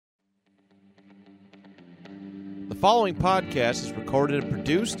following podcast is recorded and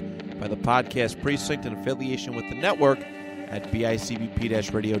produced by the Podcast Precinct in affiliation with the network at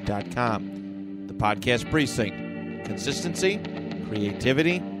bicbp-radio.com. The Podcast Precinct. Consistency,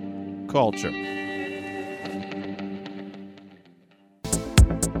 creativity, culture.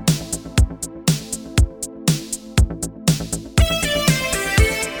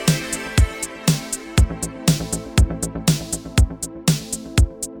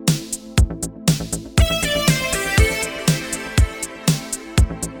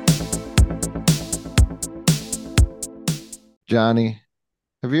 Johnny,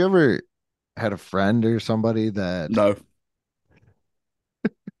 have you ever had a friend or somebody that No,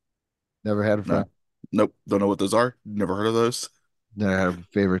 never had a no, friend? nope. Don't know what those are. Never heard of those. Never had a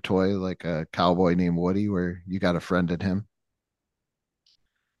favorite toy like a cowboy named Woody where you got a friend in him?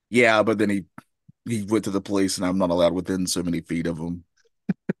 Yeah, but then he went to the police, and I'm not allowed within so many feet of him.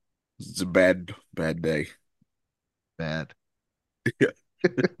 It's a bad day. Bad. Yeah,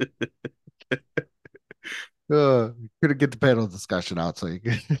 Couldn't get the panel discussion out so you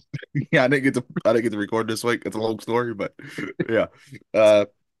could. yeah. I didn't get to record this week. It's a long story, but yeah. Uh,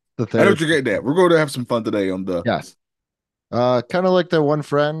 The I know what therapy. you're getting at. We're going to have some fun today on the. Yes. Kind of like that one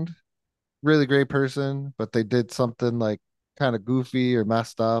friend, really great person, but they did something like kind of goofy or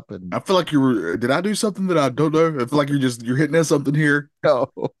messed up and I feel like you were. Did I do something that I don't know? I feel like you're hitting at something here.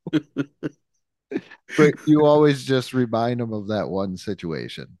 no. But you always just remind them of that one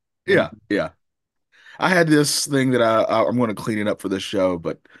situation. And Yeah, yeah. I had this thing that I'm going to clean it up for this show,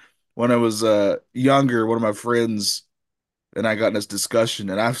 but when I was younger, one of my friends and I got in this discussion,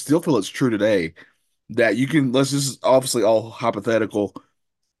 and I still feel it's true today that you can. Let's just obviously all hypothetical.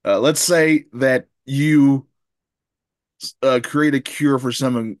 Let's say that you create a cure for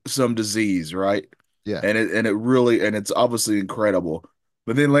some disease, right? yeah, And it really and it's obviously incredible.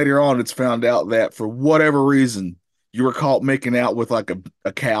 But then later on, it's found out that for whatever reason, you were caught making out with like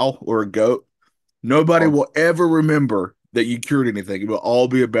a cow or a goat. Nobody oh, will ever remember that you cured anything. It will all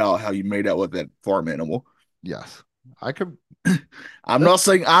be about how you made out with that farm animal. yes. I could. I'm That's not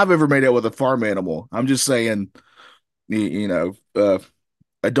saying I've ever made out with a farm animal. I'm just saying, a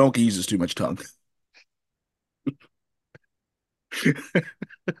donkey uses too much tongue.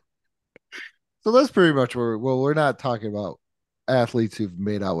 So that's pretty much where, well, we're not talking about athletes who've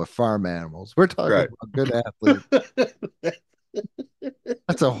made out with farm animals. We're talking Right. about good athletes.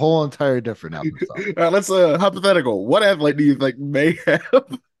 That's a whole entire different episode. All right, let's hypothetical. What athlete do you think may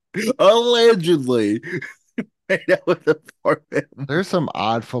have allegedly made out with a farm animal? There's some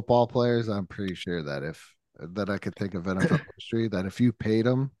odd football players. I'm pretty sure that I could think of NFL history that if you paid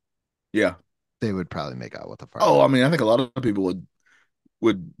them, Yeah. they would probably make out with a farm Oh, animal. I mean, I think a lot of people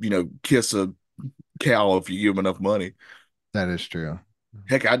would kiss a cow if you give them enough money. That is true.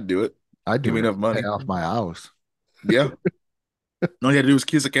 Heck, I'd do it. I'd Give do me it enough to pay money. off my house. Yeah. All you had to do was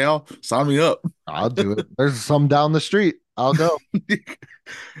kiss a cow. Sign me up. I'll do it. There's some down the street. I'll go.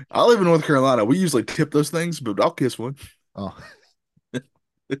 I live in North Carolina. We usually tip those things, but I'll kiss one. Oh,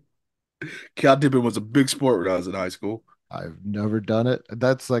 Cow tipping was a big sport when I was in high school. I've never done it.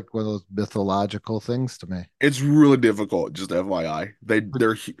 That's like one of those mythological things to me. It's really difficult, just FYI.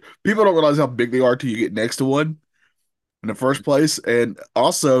 People don't realize how big they are till you get next to one in the first place, and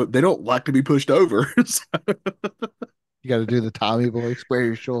also they don't like to be pushed over. So, You got to do the Tommy boy, square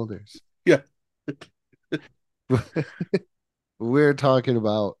your shoulders. yeah, We're talking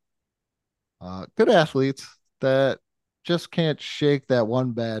about good athletes that just can't shake that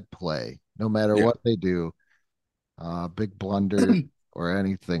one bad play, no matter yeah. what they do, big blunders or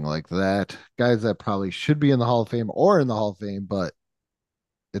anything like that. Guys that probably should be in the Hall of Fame or in the Hall of Fame, but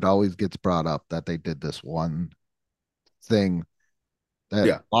it always gets brought up that they did this one thing that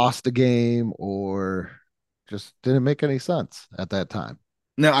Yeah. lost a game or just didn't make any sense at that time.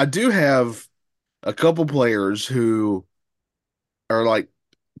 Now I do have a couple players who are like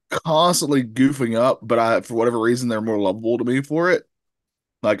constantly goofing up, but for whatever reason, they're more lovable to me for it.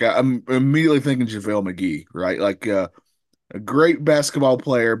 Like I'm immediately thinking JaVale McGee, right? Like a great basketball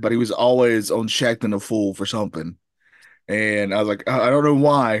player, but he was always on Shaqtin' a Fool for something. And I was like, I don't know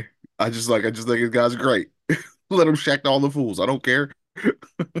why. I just think this guy's great. Let him Shaq all the fools. I don't care.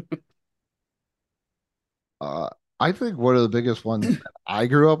 Uh, I think one of the biggest ones that I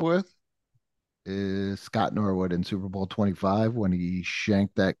grew up with is Scott Norwood in Super Bowl 25 when he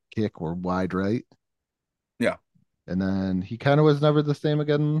shanked that kick or wide right. Yeah. And then he kind of was never the same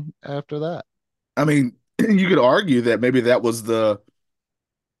again after that. I mean, you could argue that maybe that was the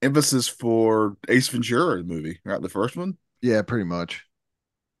emphasis for Ace Ventura the movie, right? The first one. Yeah, pretty much.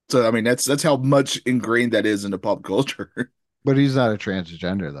 So I mean, that's how much ingrained that is into pop culture. But he's not a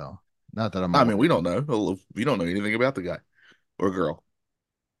transgender though. Not that I'm I aware. mean, we don't know. We don't know anything about the guy or girl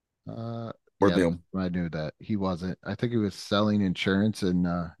or Yeah, them. I knew that he wasn't. I think he was selling insurance and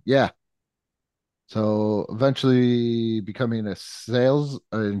yeah. So eventually becoming a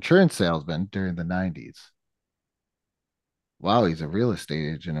insurance salesman during the 90s. Wow, he's a real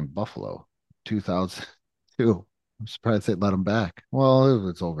estate agent in Buffalo, 2002. I'm surprised they let him back. Well, it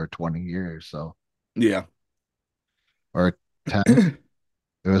was over 20 years, so Yeah. or 10.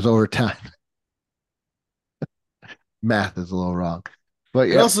 It was over 10. Math is a little wrong. But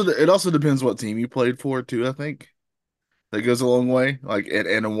yeah, It also depends what team you played for too, I think. That goes a long way. Like and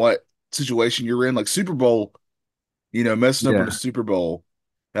in what situation you're in. Like Super Bowl, messing up in the yeah. Super Bowl,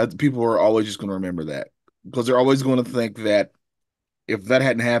 that people are always just going to remember that because they're always going to think that if that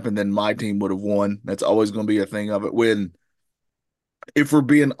hadn't happened, then my team would have won. That's always going to be a thing of it. When, if we're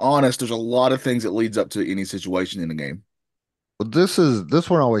being honest, there's a lot of things that leads up to any situation in the game. Well, this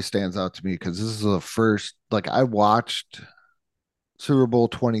one always stands out to me because this is the first like I watched Super Bowl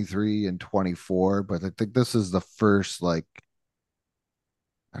 23 and 24, but I think this is the first like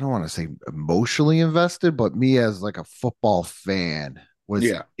I don't want to say emotionally invested, but me as like a football fan was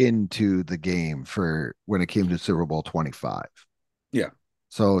Yeah, into the game for when it came to Super Bowl 25. yeah,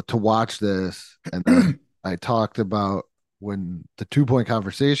 So to watch this, and then I talked about when the 2 Point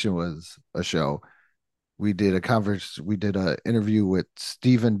Conversation was a show. We did a interview with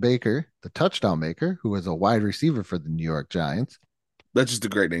Stephen Baker, the touchdown maker, who was a wide receiver for the New York Giants. that's just a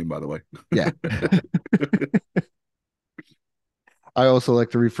great name, by the way. Yeah. I also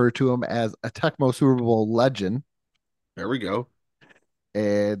like to refer to him as a Tecmo Super Bowl legend. There we go.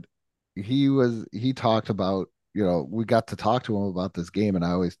 And he talked about, we got to talk to him about this game. And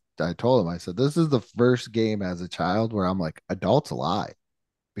I told him, I said, this is the first game as a child where I'm like, adults lie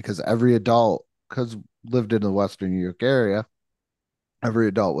because every adult, because lived in the Western New York area, every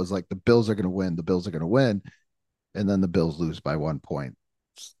adult was like, the Bills are going to win. The Bills are going to win. And then the Bills lose by 1 point,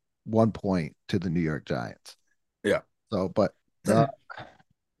 1 point to the New York Giants. Yeah, So, but uh,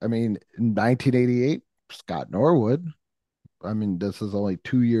 I mean, in 1988, Scott Norwood. I mean, this is only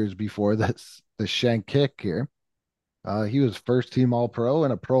 2 years before the shank kick here. He was first team All Pro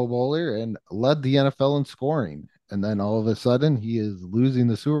and a Pro Bowler and led the NFL in scoring. And then all of a sudden, he is losing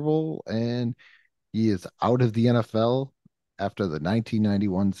the Super Bowl and he is out of the NFL after the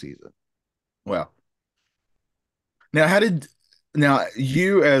 1991 season. wow. Now, now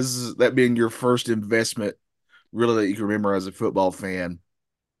you, as that being your first investment, really, that you can remember as a football fan,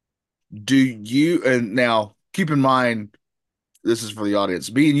 do you, and now keep in mind, this is for the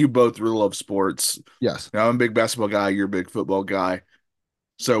audience, me and you both really love sports. Yes. Now, I'm a big basketball guy, you're a big football guy.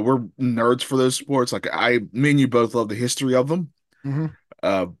 So we're nerds for those sports. Like me and you both love the history of them. Mm-hmm.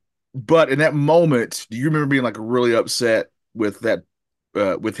 Uh, but in that moment, do you remember being like really upset with that,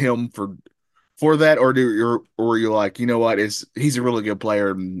 with him for that, or were you like, you know what, is he's a really good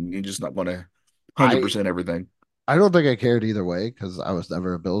player and you're just not going to I 100% everything? I don't think I cared either way because I was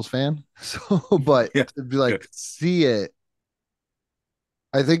never a Bills fan. So, but Yeah, to be yeah. like see it,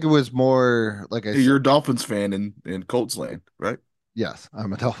 I think it was more like I said. You're a Dolphins fan in Colts land, right? Yes,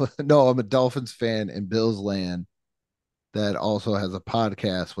 I'm a Dolphin. No, I'm a Dolphins fan in Bills land that also has a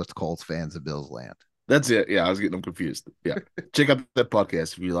podcast with Colts fans of Bills land. That's it. Yeah, I was getting them confused. Yeah, check out that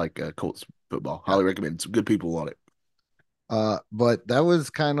podcast if you like Colts football. Yeah. Highly recommend. Some good people on it. But that was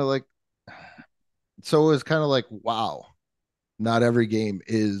kind of like so it was kind of like wow, not every game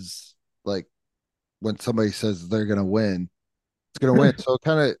is like when somebody says they're gonna win, it's gonna win. So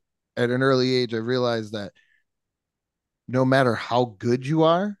kind of at an early age, I realized that no matter how good you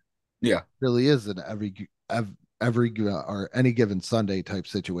are, Yeah, really is in every or any given Sunday type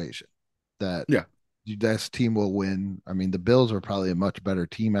situation that yeah, your best team will win. I mean, the Bills are probably a much better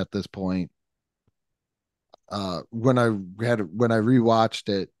team at this point. When I rewatched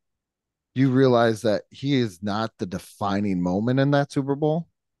it, you realize that he is not the defining moment in that Super Bowl.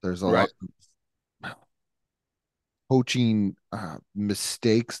 There's a lot right. of coaching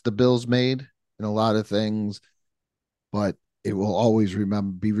mistakes the Bills made in a lot of things, but it will always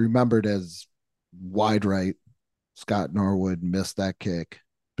be remembered as wide right. Scott Norwood missed that kick.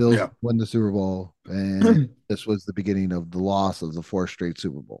 Bills Yeah, win the Super Bowl, and this was the beginning of the loss of the four straight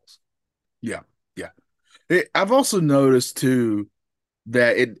Super Bowls. yeah, yeah. I've also noticed too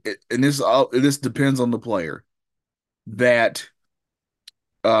that and this depends on the player, that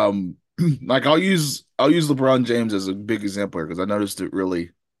like I'll use LeBron James as a big example because I noticed it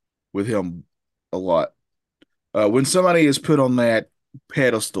really with him a lot. When somebody is put on that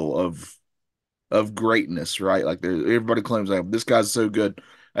pedestal of greatness, right? Like everybody claims like this guy's so good.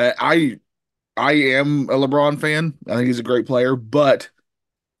 I am a LeBron fan. I think he's a great player, but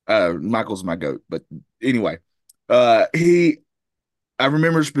Michael's my goat, but anyway, he. I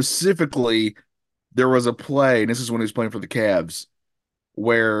remember specifically there was a play, and this is when he was playing for the Cavs,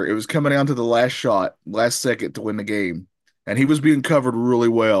 where it was coming down to the last shot, last second to win the game, and he was being covered really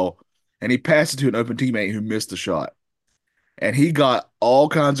well, and he passed it to an open teammate who missed the shot, and he got all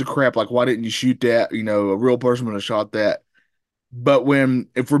kinds of crap like, why didn't you shoot that? You know, a real person would have shot that. But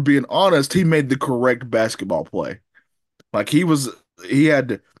if we're being honest, he made the correct basketball play. Like he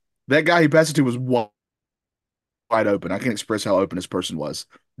had that guy he passed it to was wide open. I can't express how open this person was.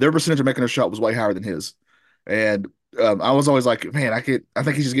 Their percentage of making a shot was way higher than his. And I was always like, man, I think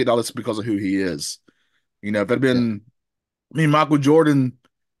he's just getting all this because of who he is. You know, if it had Yeah. been, I mean, Michael Jordan,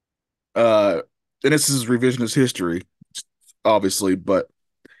 uh, and this is revisionist history, obviously, but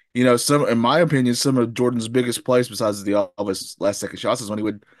you know, in my opinion, some of Jordan's biggest plays besides the obvious last second shots is when he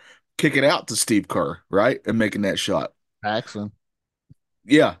would kick it out to Steve Kerr, right? And making that shot. Paxson.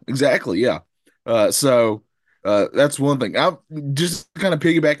 Yeah, exactly. Yeah. That's one thing. I just kind of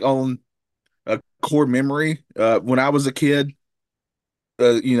piggyback on a core memory. When I was a kid,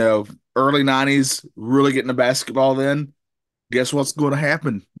 you know, early 90s, really getting to basketball then. Guess what's going to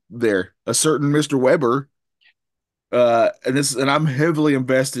happen there? A certain Mr. Weber, and I'm heavily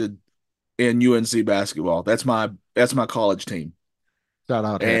invested in UNC basketball. That's my college team. Shout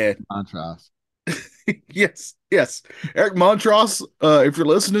out to And Montrose. yes, yes. Eric Montross, if you're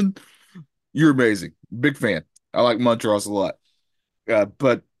listening, you're amazing. Big fan. I like Montross a lot.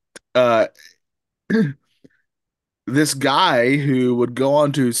 But uh this guy who would go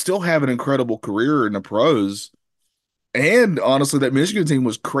on to still have an incredible career in the pros. And honestly, that Michigan team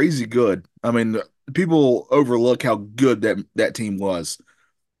was crazy good. I mean, people overlook how good that team was.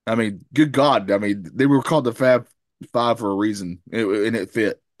 I mean, good God. I mean, they were called the Fab Five for a reason, and it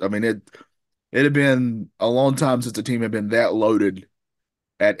fit. I mean, it had been a long time since the team had been that loaded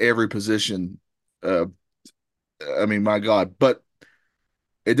at every position. Uh, I mean, my God. But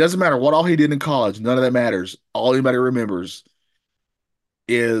it doesn't matter what all he did in college. None of that matters. All anybody remembers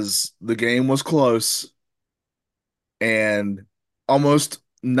is the game was close, and almost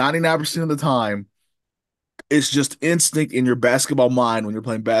 99% of the time, it's just instinct in your basketball mind when you're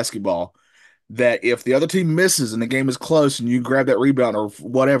playing basketball that if the other team misses and the game is close and you grab that rebound or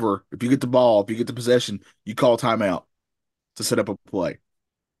whatever, if you get the ball, if you get the possession, you call timeout to set up a play.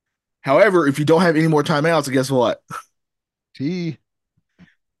 However, if you don't have any more timeouts, guess what? T.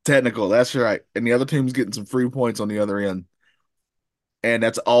 Technical, that's right. And the other team's getting some free points on the other end. And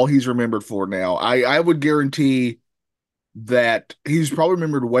that's all he's remembered for now. I would guarantee that he's probably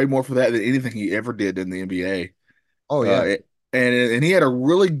remembered way more for that than anything he ever did in the NBA. Oh yeah. Uh, and he had a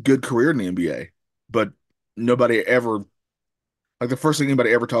really good career in the NBA, but nobody ever like the first thing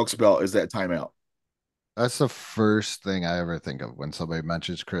anybody ever talks about is that timeout. That's the first thing I ever think of when somebody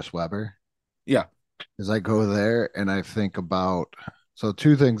mentions Chris Webber. Yeah, Is I go there and I think about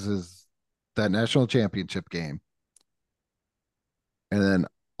two things is that national championship game. And then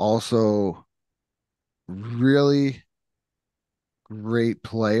also really great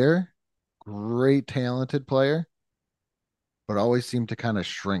player, great talented player, but always seem to kind of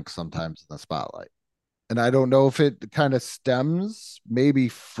shrink sometimes in the spotlight. And I don't know if it kind of stems maybe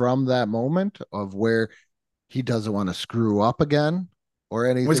from that moment of where he doesn't want to screw up again or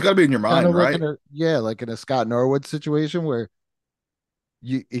well, it's anything. got to be in your Kind mind, of like right? like in a Scott Norwood situation where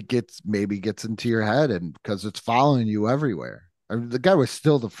it gets into your head and because it's following you everywhere. I mean, the guy was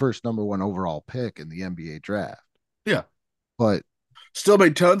still the first number one overall pick in the NBA draft, Yeah, but still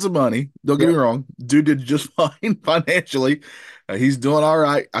made tons of money. Don't get yeah, me wrong, dude did just fine financially. He's doing all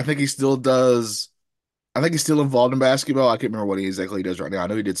right. I think he still does. I think he's still involved in basketball. I can't remember what he exactly does right now. I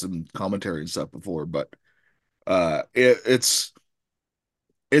know he did some commentary and stuff before, but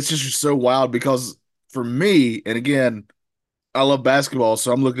it's just so wild because for me, and again, I love basketball,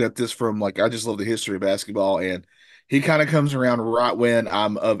 so I'm looking at this from like I just love the history of basketball, and he kind of comes around right when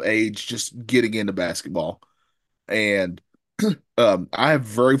I'm of age, just getting into basketball, and I have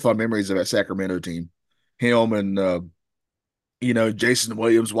very fond memories of that Sacramento team, him and Jason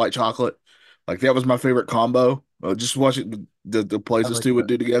Williams, White Chocolate, like that was my favorite combo. Just watching the plays I those like two would that.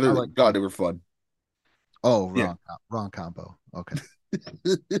 do I together, like God, they were fun. Oh, Yeah, wrong combo. Okay.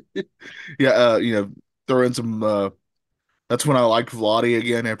 yeah, throw in some. That's when I liked Vladi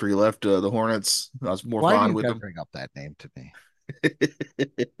again after he left the Hornets. I was more Why do fond you with guys him. bring up that name to me?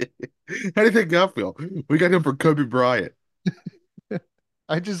 How do you think I feel? We got him for Kobe Bryant.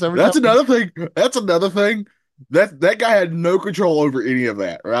 I just every time That's another thing. That's another thing. That guy had no control over any of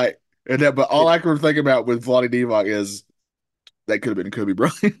that, right? But all I can think about with Vlade Divac is that could have been Kobe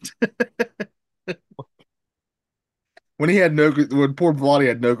Bryant. when he had no when poor Vladi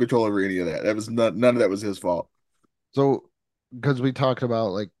had no control over any of that. That was none of that was his fault. So, because we talked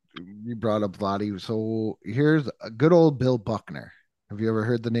about like you brought up Vladdy, so here's a good old Bill Buckner. Have you ever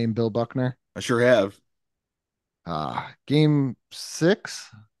heard the name Bill Buckner? I sure have. Game six,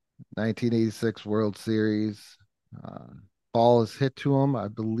 1986 World Series. Uh, Ball is hit to him, I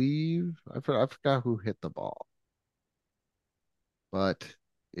believe. I forgot who hit the ball, but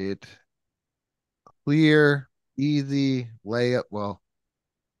it clear, easy layup. Well,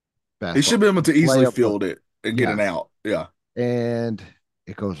 He should basketball be able to easily layup. field it and get an Yes, out. Yeah, and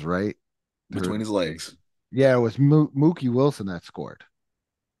it goes right through. between his legs. Yeah, it was Mookie Wilson that scored,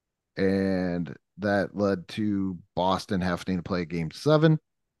 and that led to Boston having to play Game Seven.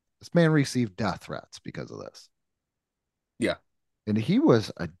 This man received death threats because of this, Yeah. and he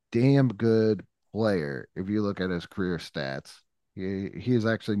was a damn good player. If you look at his career stats, he is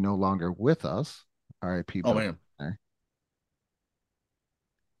actually no longer with us. R.I.P. Oh Bill man. Buckner.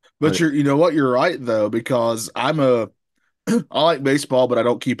 But But you know what? You're right though, because I like baseball, but I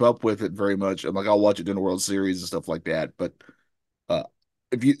don't keep up with it very much. I'm like, I'll watch it during the World Series and stuff like that. But uh,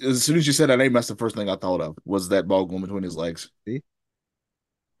 if you, as soon as you said that name, that's the first thing I thought of was that ball going between his legs. see,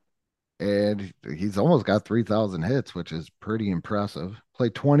 and he's almost got 3,000 hits, which is pretty impressive.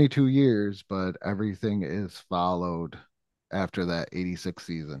 Played 22 years, but everything is followed after that 86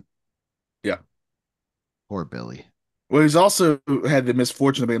 season. Yeah. Poor Billy. Well, he's also had the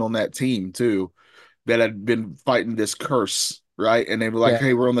misfortune of being on that team too, that had been fighting this curse, right? And they were like, Yeah,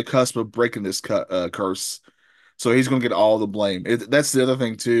 "Hey, we're on the cusp of breaking this curse." So he's going to get all the blame. That's the other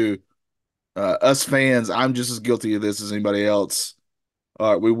thing too. Us fans, I'm just as guilty of this as anybody else.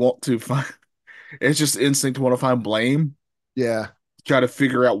 We want to find. It's just instinct to want to find blame, yeah. try to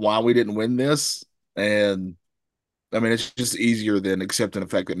figure out why we didn't win this, and I mean, it's just easier than accepting the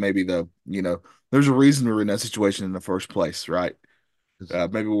fact that maybe there's a reason we were in that situation in the first place, right?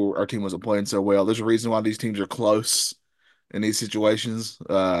 Maybe our team wasn't playing so well. There's a reason why these teams are close in these situations.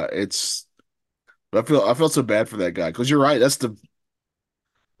 I felt so bad for that guy because you're right. That's the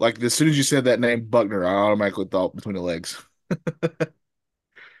like as soon as you said that name Buckner, I automatically thought between the legs.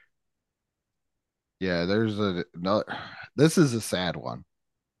 Yeah, there's a no. This is a sad one.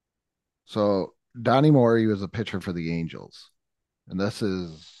 So Donnie Moore, he was a pitcher for the Angels, and this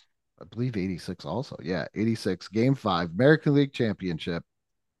is, I believe, 86 also. Yeah, 86, Game Five, American League Championship.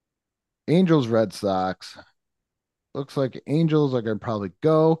 Angels, Red Sox. Looks like Angels are gonna probably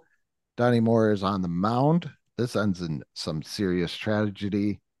go. Donnie Moore is on the mound. This ends in some serious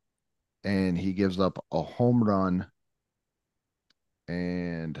tragedy, and he gives up a home run,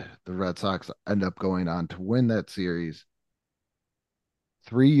 and the Red Sox end up going on to win that series.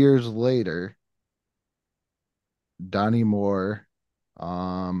 3 years later, Donnie Moore,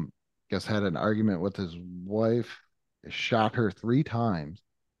 guess had an argument with his wife, shot her 3 times,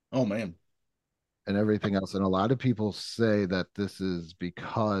 Oh man. and everything else. And a lot of people say that this is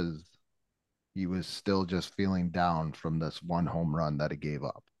because he was still just feeling down from this one home run that he gave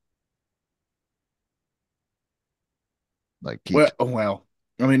up. Like he Well, oh, wow.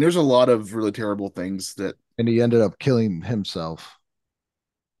 I mean, there's a lot of really terrible things that, and he ended up killing himself.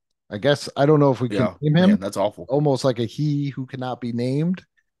 I guess I don't know if we can yeah, name man, him. that's awful. Almost like a he who cannot be named.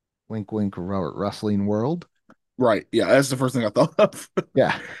 Wink, wink, wrestling world. Right. Yeah, that's the first thing I thought of.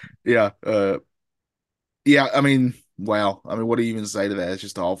 Yeah, Yeah. Yeah. I mean, wow. I mean, what do you even say to that? It's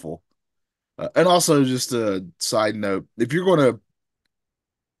just awful. And also, just a side note: if you're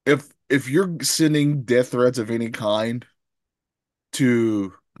sending death threats of any kind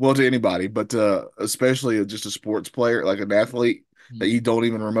to to anybody, but especially just a sports player like an athlete that you don't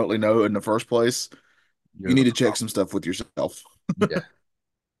even remotely know in the first place, you you're the need to check problem. some stuff with yourself. Yeah,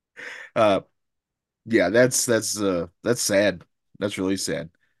 Uh, yeah, that's sad. That's really sad.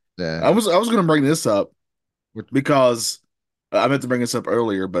 yeah. I was going to bring this up Which because I meant to bring this up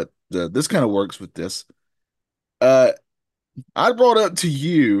earlier, but this kind of works with this. Uh, I brought up to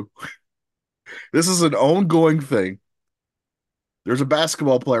you. This is an ongoing thing. There's a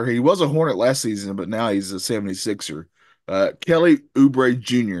basketball player. He was a Hornet last season, but now he's a 76er. Kelly Oubre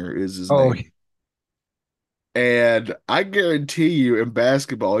Jr. is his oh name. And I guarantee you in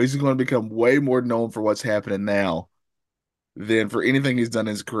basketball, he's going to become way more known for what's happening now than for anything he's done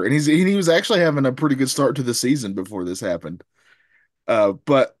in his career. And he was actually having a pretty good start to the season before this happened.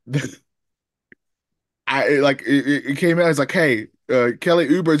 But it came out. It's like, hey, Kelly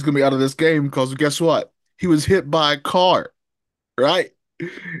Oubre is going to be out of this game because guess what? He was hit by a car, right?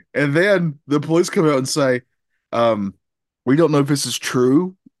 And then the police come out and say, um, we don't know if this is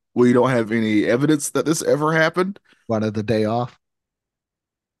true. We don't have any evidence that this ever happened. wanted the day off.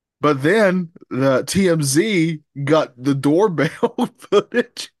 But then the TMZ got the doorbell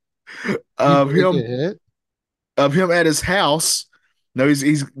footage He of did him get hit. at his house. No,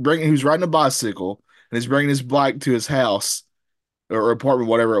 he's riding a bicycle and he's bringing his bike to his house or apartment,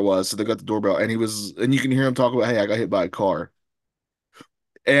 whatever it was. So they got the doorbell, and you can hear him talk about, "Hey, I got hit by a car."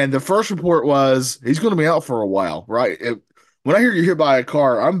 And the first report was he's going to be out for a while, right? When I hear you're hit by a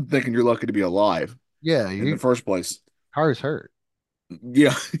car, I'm thinking you're lucky to be alive Yeah, in the your first place. car's hurt.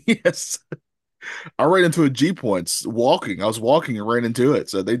 Yeah, yes. I ran into a Jeep once walking. I was walking and ran into it.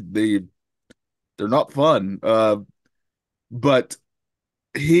 So they're not fun. But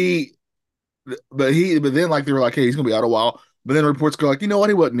he but then like they were like, hey, he's gonna be out a while. But then reports go like, you know what,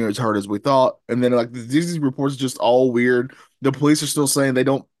 he wasn't near as hard as we thought. And then like these reports are just all weird. The police are still saying they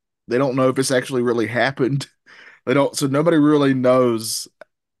don't know if this actually really happened. They don't, so nobody really knows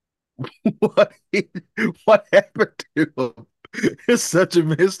what what happened to him. It's such a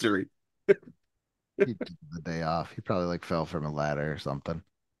mystery. He took the day off. He probably like fell from a ladder or something.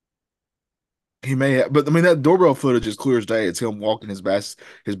 He may have, but I mean that doorbell footage is clear as day. It's him walking his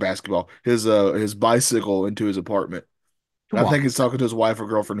bicycle into his apartment. And Come I on. think he's talking to his wife or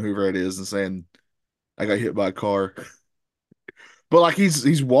girlfriend, whoever it is, and saying, "I got hit by a car." But like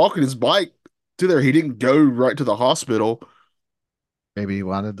he's walking his bike to there. He didn't go right to the hospital. Maybe he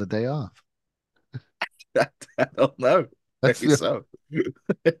wanted the day off. I don't know. That's Maybe the, so.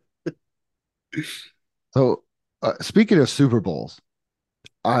 so. Speaking of Super Bowls,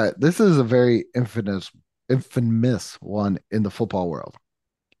 this is a very infamous one in the football world.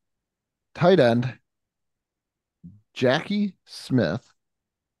 Tight end Jackie Smith,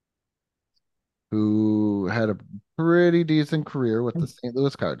 who had a pretty decent career with the St.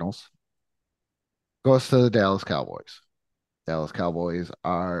 Louis Cardinals, goes to the Dallas Cowboys. Dallas Cowboys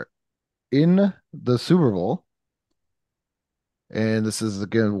are in the Super Bowl. And this is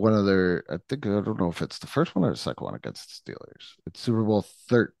again one of their, I think, I don't know if it's the first one or the second one against the Steelers. It's Super Bowl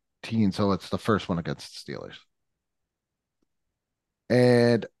 13, so it's the first one against the Steelers.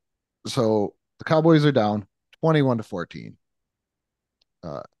 And so the Cowboys are down 21-14.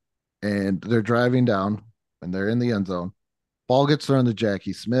 Uh, and they're driving down and they're in the end zone. Ball gets thrown to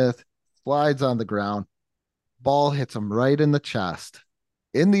Jackie Smith, slides on the ground. Ball hits him right in the chest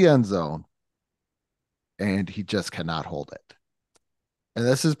in the end zone, and he just cannot hold it. And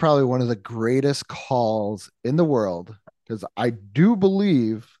this is probably one of the greatest calls in the world because I do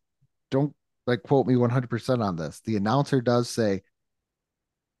believe, don't like quote me 100% on this. The announcer does say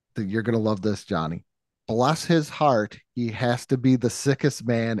that you're going to love this, Johnny. Bless his heart, he has to be the sickest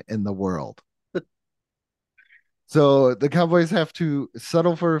man in the world. So the Cowboys have to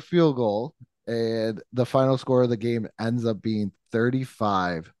settle for a field goal, and the final score of the game ends up being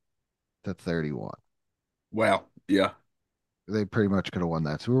 35-31. Wow. Yeah. They pretty much could have won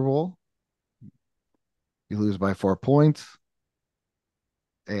that Super Bowl. You lose by 4 points,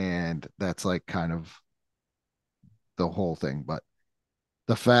 and that's like kind of the whole thing. But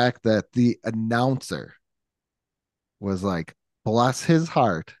the fact that the announcer was like, bless his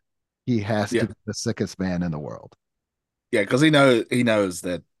heart, he has to Yeah. be the sickest man in the world. Yeah. Because he knows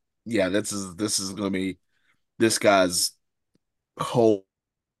that. Yeah. This is going to be this guy's whole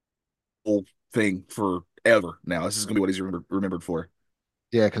thing forever. Now this is going to be what he's remembered for.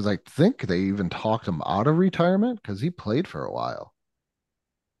 Yeah, because I think they even talked him out of retirement because he played for a while.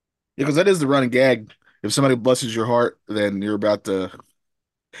 Yeah, because that is the running gag. If somebody blesses your heart, then you're about to.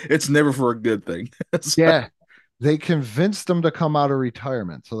 It's never for a good thing. So, Yeah, they convinced him to come out of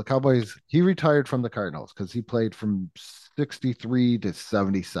retirement. So the Cowboys, he retired from the Cardinals because he played from 63 to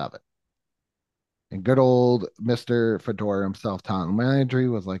 77. And good old Mr. Fedora himself, Tom Landry,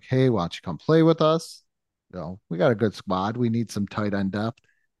 was like, hey, why don't you come play with us? We got a good squad. We need some tight end depth.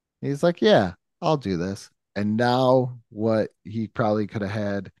 And he's like, yeah, I'll do this. And now what he probably could have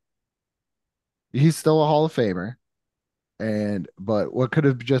had, he's still a Hall of Famer. But what could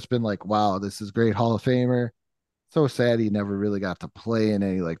have just been like, wow, this is great Hall of Famer. So sad he never really got to play in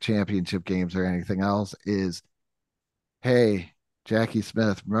any like championship games or anything else is, hey, Jackie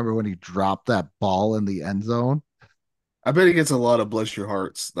Smith, remember when he dropped that ball in the end zone? I bet he gets a lot of bless your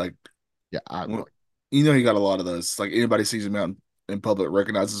hearts. Like, Yeah, well, he got a lot of those. Like anybody sees him out in public,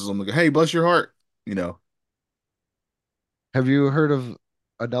 recognizes him, like, hey, bless your heart. You know. have you heard of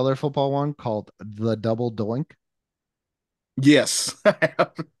another football one called the double doink? Yes, I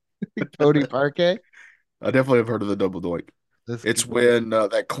Cody Parquet. definitely have heard of the double doink. This It's when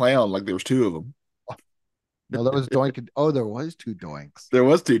that clown, like there was two of them. no, there was doink. Oh, there was two doinks. There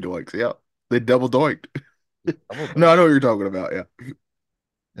was two doinks. Yeah, they double doinked. Double No, doink I know what you're talking about. Yeah,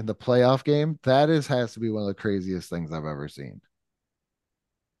 in the playoff game. That is has to be one of the craziest things I've ever seen.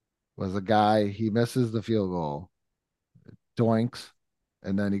 was a guy, he misses the field goal, doinks,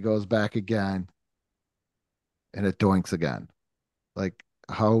 and then he goes back again and it doinks again. Like,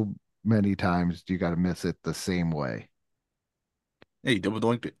 how many times do you got to miss it the same way? Hey, double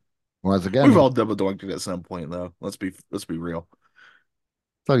doinked it. Once again, We've he all double doinked it at some point, though. Let's be real.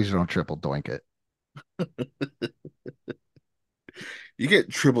 thought you don't triple doink it. You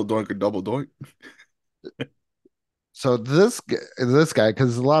get triple doink or double doink. So this guy,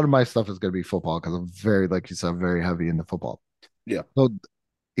 because a lot of my stuff is going to be football, because I'm very, like you said, very heavy into football. Yeah. So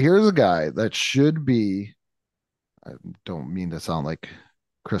here's a guy that should be. I don't mean to sound like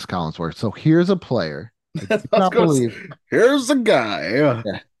Chris Collinsworth. So here's a player. I do I was not gonna say, believe. here's a guy. Yeah,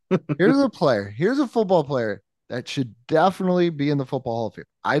 here's a player. Here's a football player that should definitely be in the Football Hall of Fame.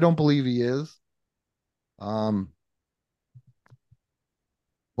 I don't believe he is. Um,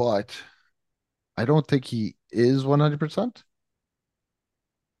 but I don't think he is 100%.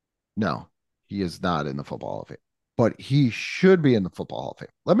 No, he is not in the Football Hall of Fame, but he should be in the Football Hall of Fame.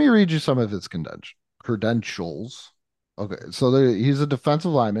 Let me read you some of his credentials. Okay, so he's a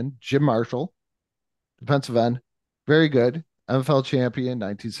defensive lineman, Jim Marshall, defensive end, very good, NFL champion,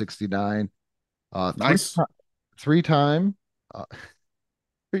 1969. Uh, three Nice. three time, uh,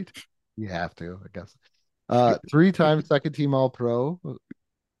 three, you have to, I guess. Three-time second team All Pro,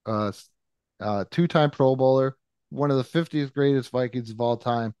 uh, two-time Pro Bowler, one of the 50th greatest Vikings of all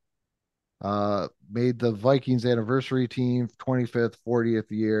time. Made the Vikings anniversary team, 25th, 40th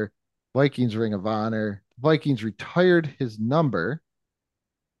year, Vikings Ring of Honor. Vikings retired his number.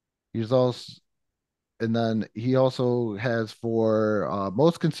 He's also, and then he also has for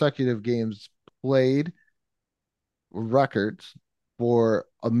most consecutive games played records for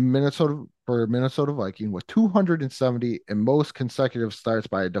a Minnesota Viking with 270 and most consecutive starts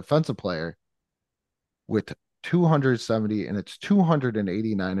by a defensive player with 270, and it's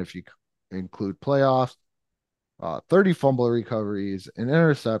 289 if you include playoffs. 30 fumble recoveries, an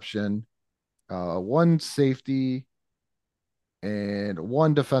interception, one safety, and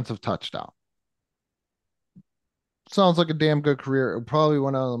one defensive touchdown. Sounds like a damn good career. Probably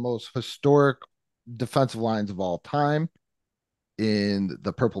one of the most historic defensive lines of all time in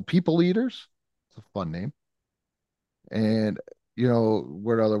the Purple People Eaters. It's a fun name. And,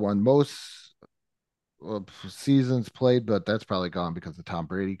 what other one? Most seasons played, but that's probably gone because of Tom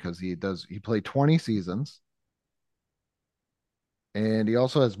Brady, because he played 20 seasons. And he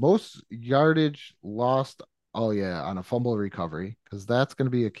also has most yardage lost. Oh, yeah, on a fumble recovery, because that's going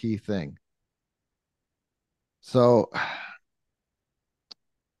to be a key thing. So,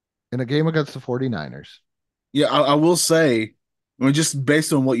 in a game against the 49ers. Yeah, I will say, I mean, just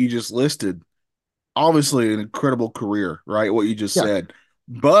based on what you just listed, obviously an incredible career, right? What you just Yeah. said.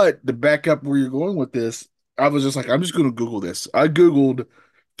 But to back up where you're going with this, I was just like, I'm just going to Google this. I Googled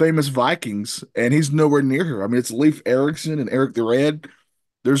famous Vikings, and he's nowhere near here. I mean, it's Leif Erikson and Eric the Red.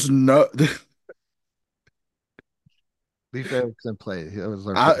 There's no, Leif Erikson played. It was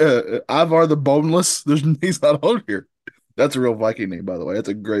our first. Ivar the Boneless. He's not on here. That's a real Viking name, by the way. That's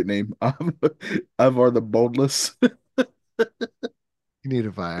a great name. Ivar the Boneless. You need a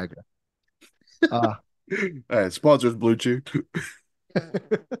Viagra. Uh, Sponsors Blue Chew.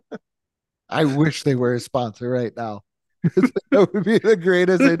 I wish they were a sponsor right now. That would be the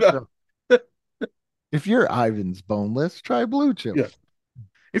greatest intro. If you're Ivan's boneless, try Blue Chew. Yeah.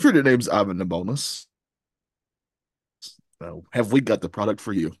 If your name's Ivan the Boneless, have we got the product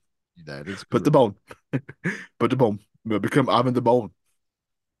for you? That is Put the correct. bone. Put the bone. Become Ivan the Bone.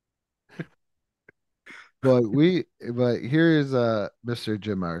 But here is Mr.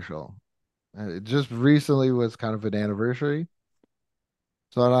 Jim Marshall. It just recently was kind of an anniversary.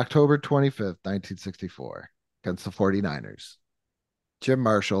 So on October 25th, 1964, against the 49ers, Jim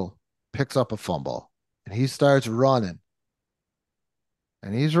Marshall picks up a fumble and he starts running.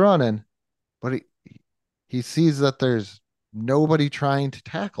 And he's running, but he sees that there's nobody trying to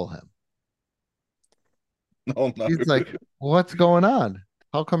tackle him. Oh no. He's like, "What's going on?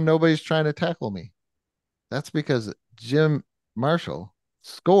 How come nobody's trying to tackle me?" That's because Jim Marshall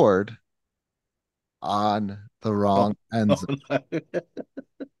scored on the Oh, wrong end oh zone. no.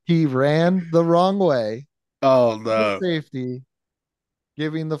 He ran the wrong way, Oh the no. safety,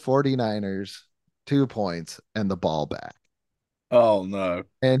 giving the 49ers 2 points and the ball back. Oh no.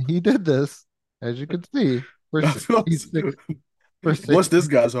 And he did this, as you can see, for 66 for What's this 66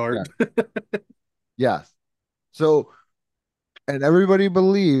 guy's heart? yards. Yes. So, and everybody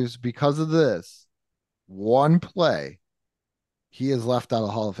believes because of this one play, he is left out of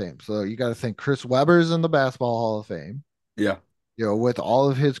Hall of Fame. So you got to think Chris Webber's in the Basketball Hall of Fame, Yeah. with all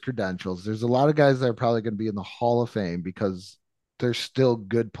of his credentials. There's a lot of guys that are probably going to be in the Hall of Fame because they're still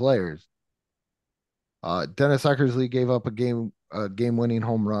good players. Dennis Eckersley gave up a game-winning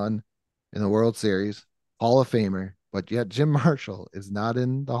home run in the World Series, Hall of Famer, but yet Jim Marshall is not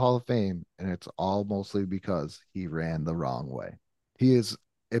in the Hall of Fame, and it's all mostly because he ran the wrong way. He is,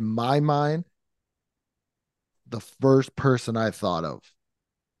 in my mind, the first person I thought of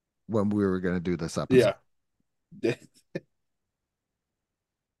when we were going to do this episode. Yeah.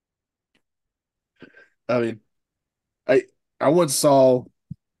 I mean, I I once saw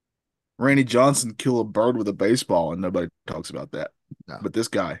Randy Johnson kill a bird with a baseball, and nobody talks about that. No. But this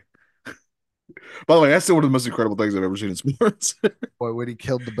guy, by the way, that's still one of the most incredible things I've ever seen in sports. Boy, when he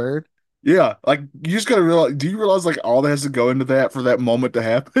killed the bird. Yeah, like you just gotta realize. Do you realize like all that has to go into that for that moment to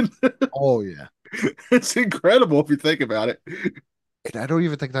happen? Oh yeah. It's incredible if you think about it. And I don't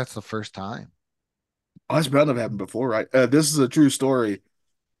even think that's the first time. Oh, that's bound to have happened before, right? This is a true story.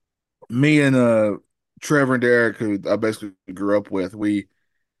 Me and Trevor and Derek, who I basically grew up with, we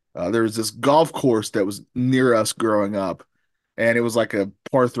there was this golf course that was near us growing up, and it was like a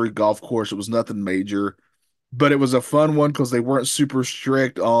par 3 golf course. It was nothing major, but it was a fun one because they weren't super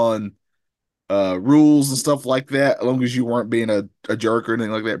strict on rules and stuff like that, as long as you weren't being a jerk or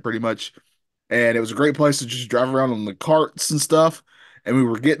anything like that, pretty much. And it was a great place to just drive around on the carts and stuff. And we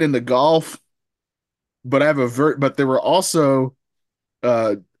were getting into golf, but but there were also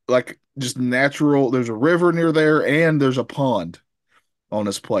uh like just natural. There's a river near there, and there's a pond on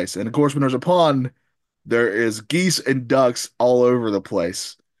this place. And of course, when there's a pond, there is geese and ducks all over the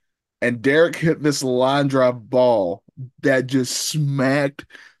place. And Derek hit this line drive ball that just smacked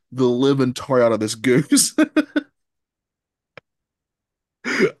the living tar out of this goose.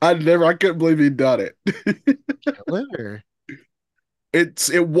 I couldn't believe he'd done it. Liver.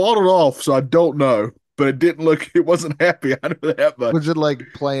 It waddled off, so I don't know, but it wasn't happy. I know that much. Was it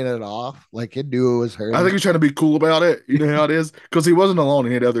like playing it off? Like it knew it was I think hurting? he's trying to be cool about it. You know how it is? Because he wasn't alone.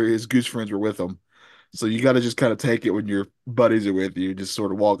 His goose friends were with him. So you got to just kind of take it when your buddies are with you, just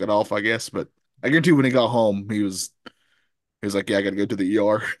sort of walk it off, I guess. But I guarantee when he got home, he was like, "Yeah, I got to go to the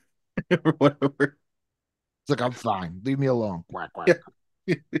ER or whatever." It's like, I'm fine. Leave me alone. Quack, quack.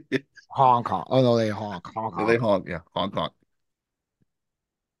 Yeah. Honk, honk. Oh, no, they honk, honk, They honk. honk, yeah, honk honk.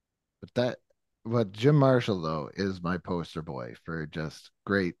 But but Jim Marshall, though, is my poster boy for just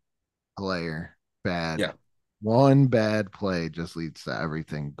great player. Bad. Yeah, One bad play just leads to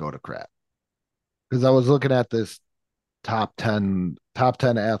everything go to crap. Because I was looking at this top 10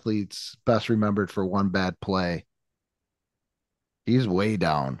 athletes best remembered for one bad play. He's way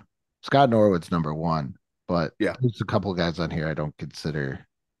down. Scott Norwood's number one, but yeah. there's a couple of guys on here I don't consider.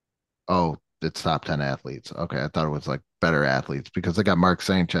 Oh, it's top 10 athletes. Okay, I thought it was like better athletes because they got Mark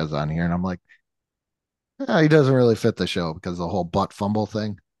Sanchez on here, and I'm like, he doesn't really fit the show because of the whole butt fumble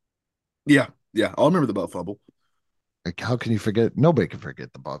thing. Yeah, yeah. I remember the butt fumble. Like, how can you forget? Nobody can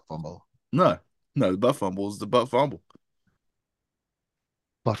forget the butt fumble. No, no, the butt fumble is the butt fumble.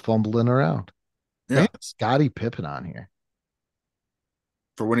 Butt fumbling around. They Yeah, had Scottie Pippen on here.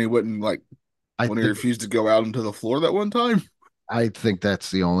 for when he wouldn't like I when he think refused to go out into the floor that one time. I think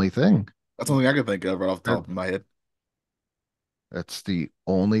that's the only thing. That's the only thing I can think of right off the top of my head. That's the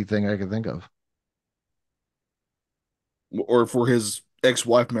only thing I can think of. Or for his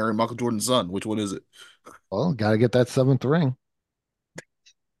ex-wife marrying Michael Jordan's son. Which one is it? Well, got to get that seventh ring.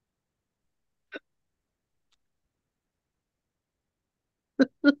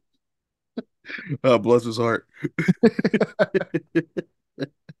 Oh, bless his heart.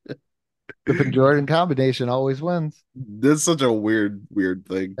 Pippen Jordan combination always wins. That's such a weird, weird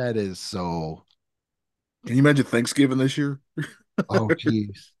thing. That is so. Can you imagine Thanksgiving this year? Oh,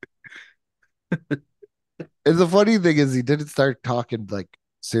 jeez. And the funny thing is, he didn't start talking like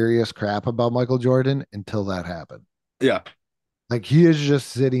serious crap about Michael Jordan until that happened. Yeah, Like he is just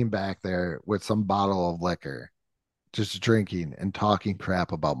sitting back there with some bottle of liquor, just drinking and talking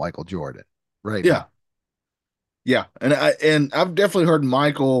crap about Michael Jordan right yeah, now. yeah. And I've definitely heard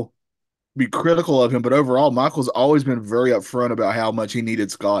Michael be critical of him, but overall, Michael's always been very upfront about how much he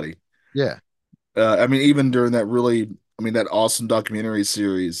needed Scotty. Yeah. I mean, even during that awesome documentary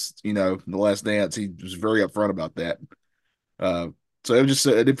series, The Last Dance, he was very upfront about that. Uh, so it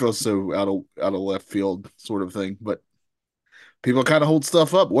did feel so out of left field sort of thing, but people kind of hold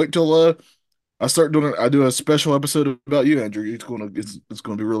stuff up. Wait till I do a special episode about you, Andrew. It's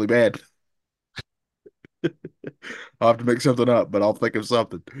gonna be really bad. I'll have to make something up, but I'll think of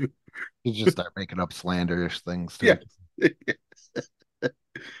something. You just start making up slanderous things Yeah. too.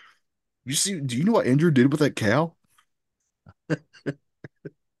 Do you know what Andrew did with that cow?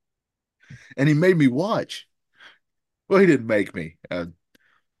 And he made me watch. Well, he didn't make me.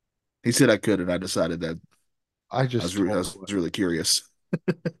 He said I could, and I decided that I I was really curious.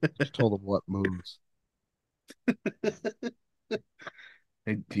 just told him what moves.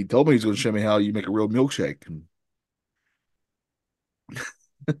 He told me he's going to show me how you make a real milkshake.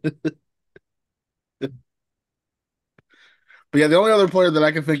 But yeah, the only other player that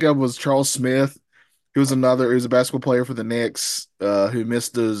I can think of was Charles Smith. He was a basketball player for the Knicks, who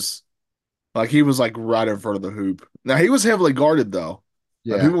missed his, like, he was like right in front of the hoop. Now he was heavily guarded though.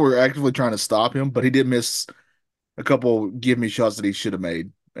 Yeah, People were actively trying to stop him, but he did miss a couple give me shots that he should have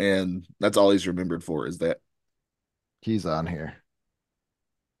made. And that's all he's remembered for is that. he's on here.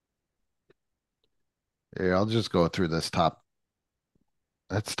 Yeah, I'll just go through this top.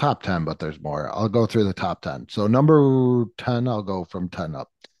 It's top 10, but there's more. I'll go through the top 10. So number 10, I'll go from 10 up.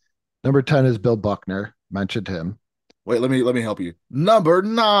 Number 10 is Bill Buckner. Mentioned him. Wait, let me help you. Number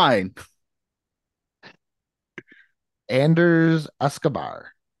 9. Anders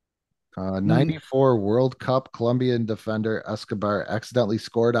Escobar. Hmm. 94 World Cup Colombian defender Escobar accidentally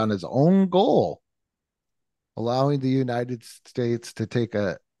scored on his own goal, allowing the United States to take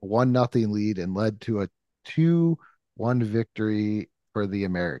a 1-0 lead and led to a 2-1 victory for the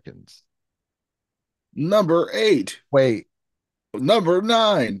Americans. Number 8. Wait, Number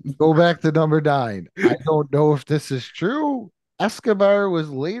 9. go back to number 9. I don't know if this is true. Escobar was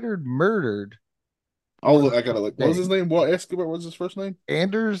later murdered for Oh, the I gotta look. What was his mistake. name? What Escobar? What's his first name?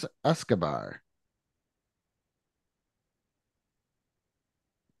 Anders Escobar.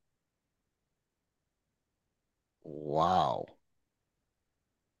 Wow.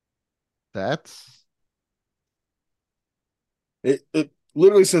 That's It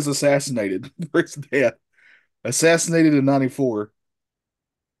literally says assassinated. Where's that? Assassinated in 94.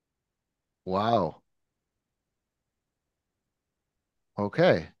 wow.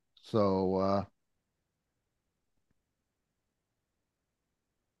 Okay. So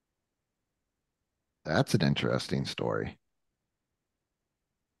that's an interesting story.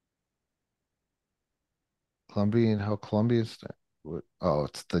 Colombian, how Colombia's oh,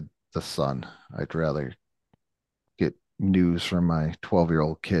 it's the sun. I'd rather get news from my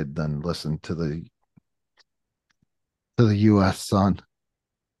 12-year-old kid than listen to the US Sun.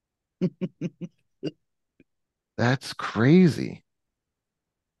 That's crazy.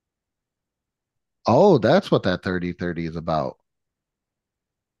 Oh, that's what that 30-30 is about.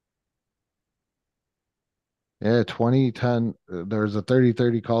 Yeah, 2010, there's a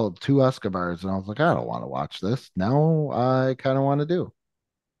 30-30 called Two Escobars, and I was like, I don't want to watch this. Now I kind of want to do.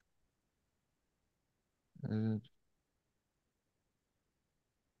 Uh,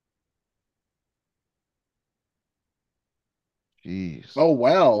 Jeez. Oh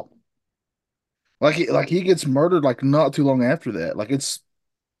wow. Like he gets murdered like not too long after that. Like it's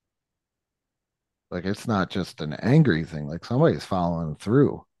Like it's not just an angry thing, like somebody's following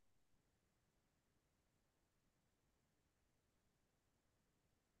through.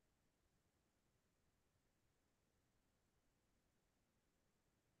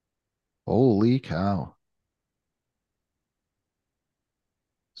 Holy cow.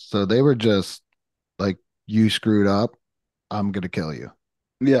 So they were just like, you screwed up, I'm gonna kill you.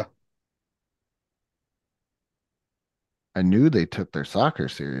 yeah. I knew they took their soccer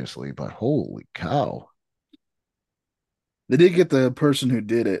seriously, but holy cow. They did get the person who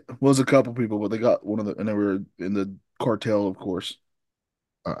did it. Was a couple people, but they got one of the and they were in the cartel, of course.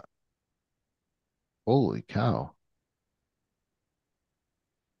 Uh, holy cow.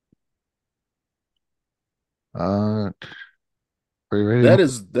 Uh, are you ready to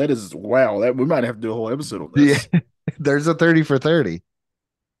That is wow. That we might have to do a whole episode on Yeah, this. there's a 30 for 30.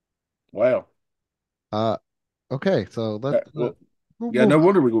 Wow. Uh, okay, so Well, we'll yeah, move no on.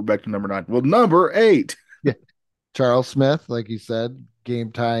 wonder we go back to number 9. Well, number 8. Yeah, Charles Smith, like you said,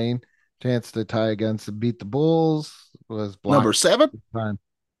 game tying, chance to tie against and beat the Bulls was Number blocked. 7. Time.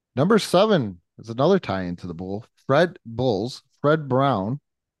 Number 7 is another tie into the Bulls. Fred Brown,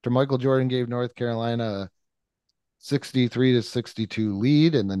 after Michael Jordan gave North Carolina a 63-62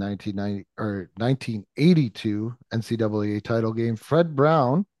 lead in the 1990 or 1982 NCAA title game. Fred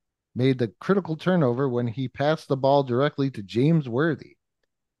Brown made the critical turnover when he passed the ball directly to James Worthy,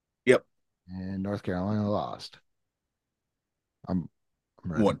 Yep. and North Carolina lost. I'm,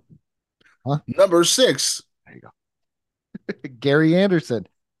 I'm ready. 1. Huh? Number 6. There you go. Gary Anderson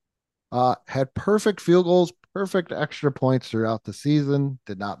had perfect field goals, perfect extra points throughout the season,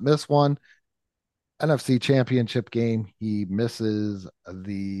 did not miss one. NFC championship game, he misses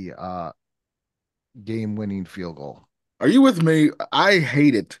the game winning field goal. Are you with me? I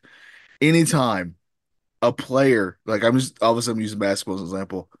hate it anytime a player, like I'm just all of a sudden using basketball as an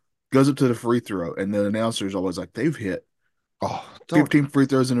example, goes up to the free throw and the announcer is always like, they've hit Oh, don't. 15 free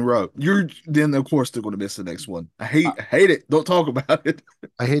throws in a row. You're then of course they're going to miss the next one. I I hate it. Don't talk about it.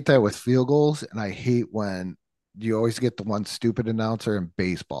 I hate that with field goals, and I hate when you always get the one stupid announcer in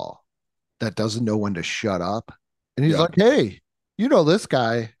baseball that doesn't know when to shut up. And he's Yeah. like, hey, this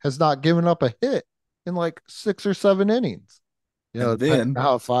guy has not given up a hit in like 6 or 7 innings. And Depending then on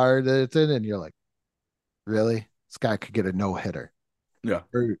how far that it's in, and you're like, really? This guy could get a no hitter. yeah.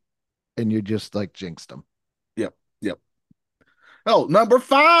 And you just like jinxed him. Yep. Yep. Oh, number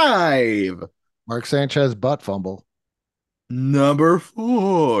 5. Mark Sanchez butt fumble. Number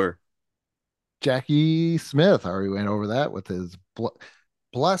 4. Jackie Smith already went over that with his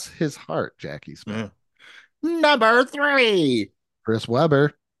bless his heart, Jackie Smith. Yeah. Number 3. Chris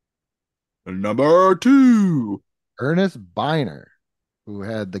Webber, Number 2. Ernest Biner, who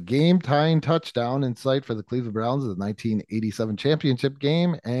had the game tying touchdown in sight for the Cleveland Browns in the 1987 championship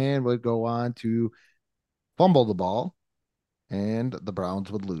game and would go on to fumble the ball, and the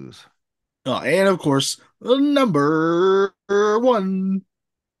Browns would lose. Oh, and of course, number 1.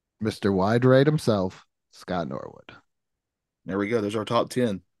 Mr. Wide Right himself, Scott Norwood. There we go. There's our top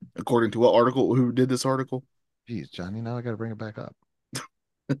 10. According to what article? Who did this article? Geez, Johnny, now I got to bring it back up.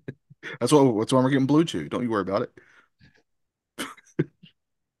 That's why we're getting Blue Chew. Don't you worry about it.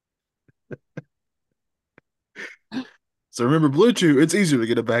 So remember, Blue Chew, it's easier to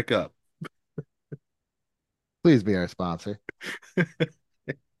get it back up. Please be our sponsor.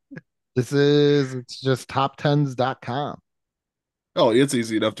 It's just top10s.com. Oh, it's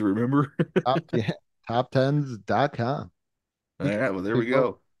easy enough to remember. Yeah, top10s.com. All right, well, there we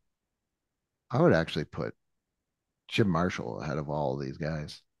go. I would actually put Jim Marshall ahead of all of these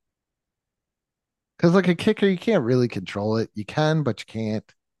guys. Because like a kicker, you can't really control it. You can, but you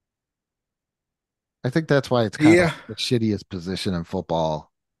can't. I think that's why it's kind Yeah. of the shittiest position in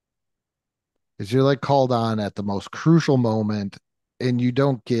football. Is you're like called on at the most crucial moment, and you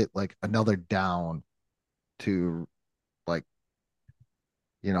don't get like another down to like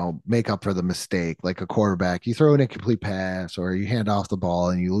make up for the mistake. Like a quarterback, you throw an incomplete pass or you hand off the ball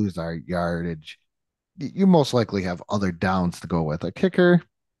and you lose our yardage. You most likely have other downs to go with. A kicker,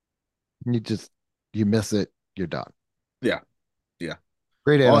 you miss it, you're done. Yeah. Yeah.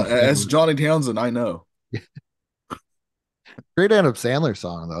 Great Well, Adam as Sandler. Johnny Townsend, I know. Great Adam Sandler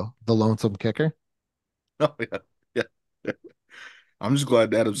song though, The Lonesome Kicker. Oh, yeah. Yeah. I'm just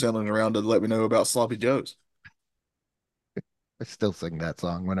glad Adam Sandler's around to let me know about Sloppy Joes. I still sing that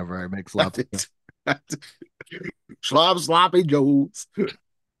song whenever I make sloppy. Sloppy Joes.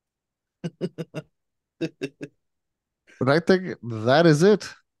 But I think that is it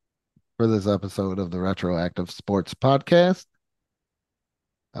for this episode of the Retroactive Sports Podcast.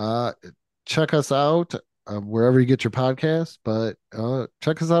 Uh, Check us out wherever you get your podcasts, but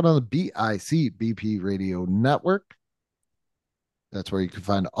check us out on the BIC BP Radio Network. That's where you can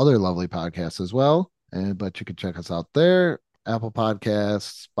find other lovely podcasts as well. But you can check us out there, Apple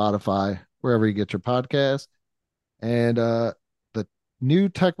Podcasts, Spotify, wherever you get your podcasts. And the new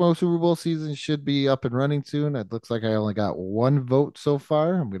Tecmo Super Bowl season should be up and running soon. It looks like I only got one vote so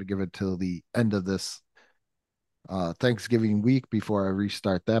far. I'm going to give it till the end of this Thanksgiving week before I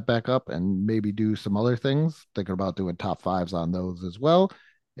restart that back up and maybe do some other things. Thinking about doing top fives on those as well.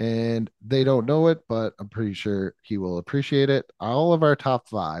 And they don't know it, but I'm pretty sure he will appreciate it. All of our top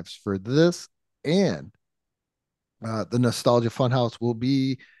fives for this and the Nostalgia Funhouse will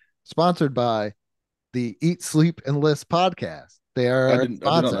be sponsored by the Eat, Sleep, and List podcast. They are I our did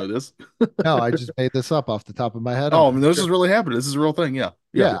not sponsor. know this. No, I just made this up off the top of my head. Oh, I mean, this is really happening. This is a real thing. Yeah.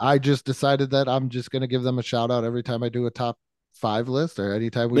 Yeah, I just decided that I'm just going to give them a shout out every time I do a top five list or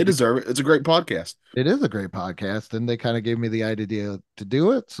anytime we They do. deserve it. It's a great podcast. It is a great podcast, and they kind of gave me the idea to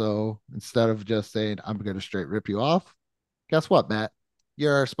do it. So instead of just saying I'm going to straight rip you off, guess what, Matt?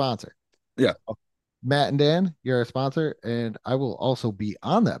 You're our sponsor. Yeah. So, Matt and Dan, you're our sponsor, and I will also be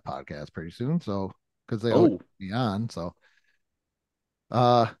on that podcast pretty soon. So because they always be on, so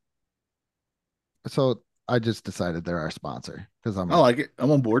I just decided they're our sponsor because I like it.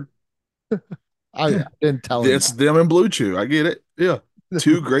 I'm on board. I didn't tell him. It's them and Blue Chew. I get it. Yeah.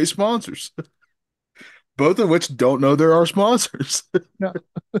 Two great sponsors. Both of which don't know they're our sponsors. No.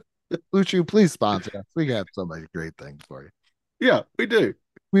 Blue Chew, please sponsor us. We got so many great things for you. Yeah, we do.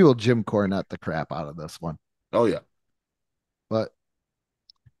 We will Jim Cornette the crap out of this one. Oh, yeah. But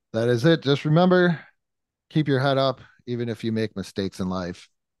that is it. Just remember, keep your head up, even if you make mistakes in life.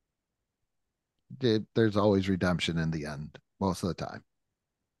 There's always redemption in the end, most of the time.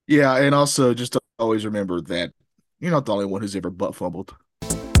 Yeah, and also just always remember that you're not the only one who's ever butt fumbled.